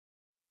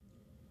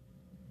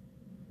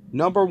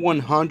Number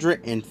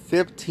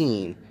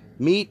 115.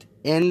 Meet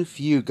N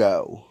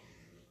Fuego.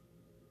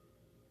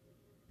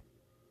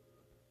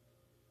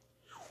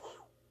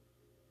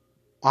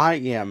 I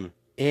am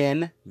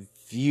N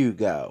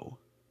Fuego.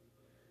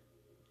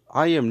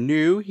 I am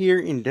new here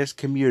in this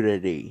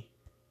community.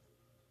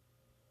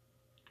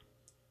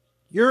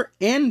 You're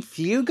N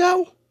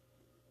Fuego?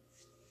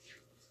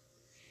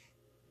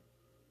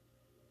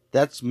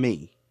 That's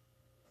me.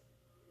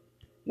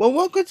 Well,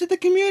 welcome to the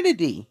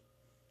community.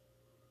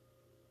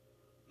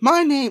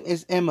 My name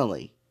is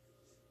Emily.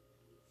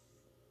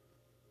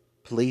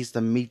 Pleased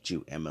to meet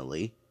you,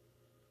 Emily.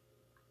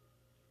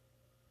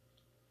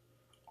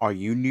 Are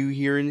you new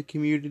here in the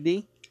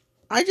community?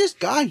 I just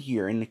got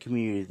here in the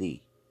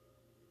community.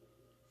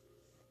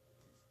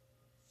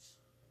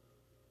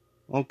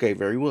 Okay,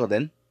 very well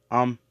then.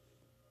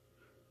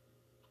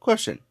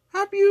 Question.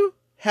 Have you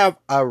have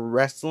a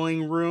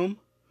wrestling room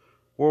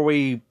where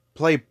we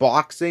play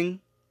boxing?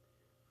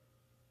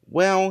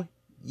 Well,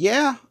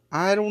 yeah,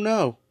 I don't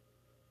know.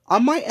 I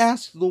might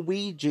ask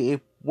Luigi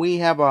if we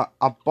have a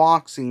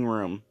boxing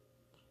room.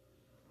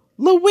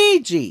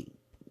 Luigi!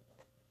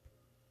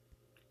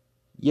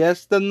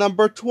 Yes, the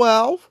number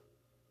 12?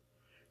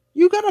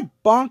 You got a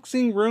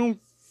boxing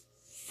room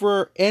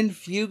for N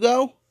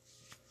Fuego?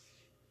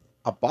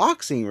 A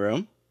boxing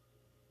room?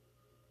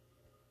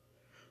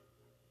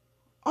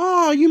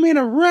 Oh, you mean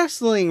a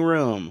wrestling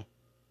room?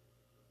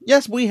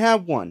 Yes, we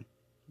have one.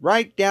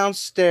 Right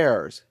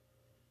downstairs.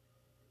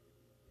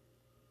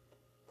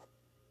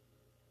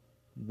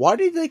 Why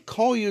did they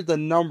call you the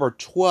number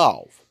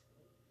 12?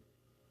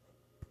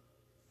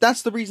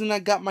 That's the reason I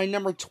got my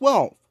number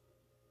 12.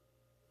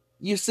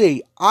 You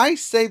see, I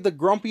saved the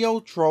grumpy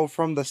old troll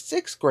from the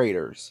 6th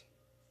graders.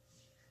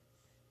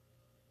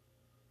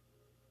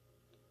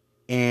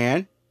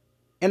 And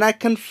I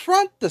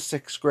confront the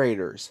 6th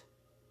graders.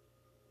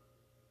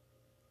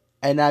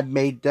 And I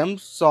made them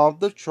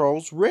solve the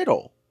troll's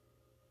riddle.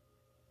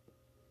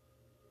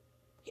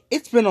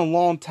 It's been a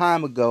long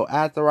time ago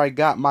after I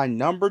got my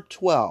number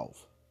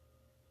 12.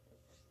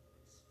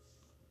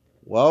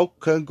 Well,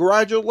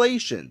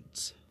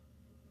 congratulations,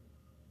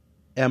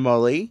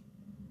 Emily.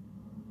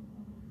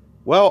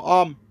 Well,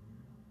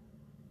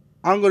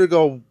 I'm gonna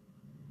go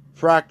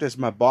practice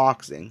my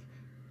boxing.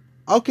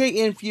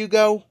 Okay, N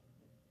Fuego.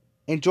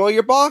 Enjoy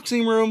your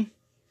boxing room.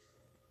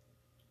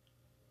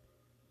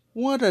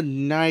 What a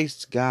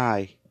nice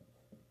guy.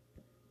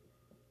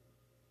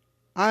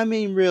 I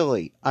mean,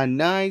 really, a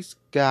nice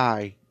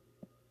guy.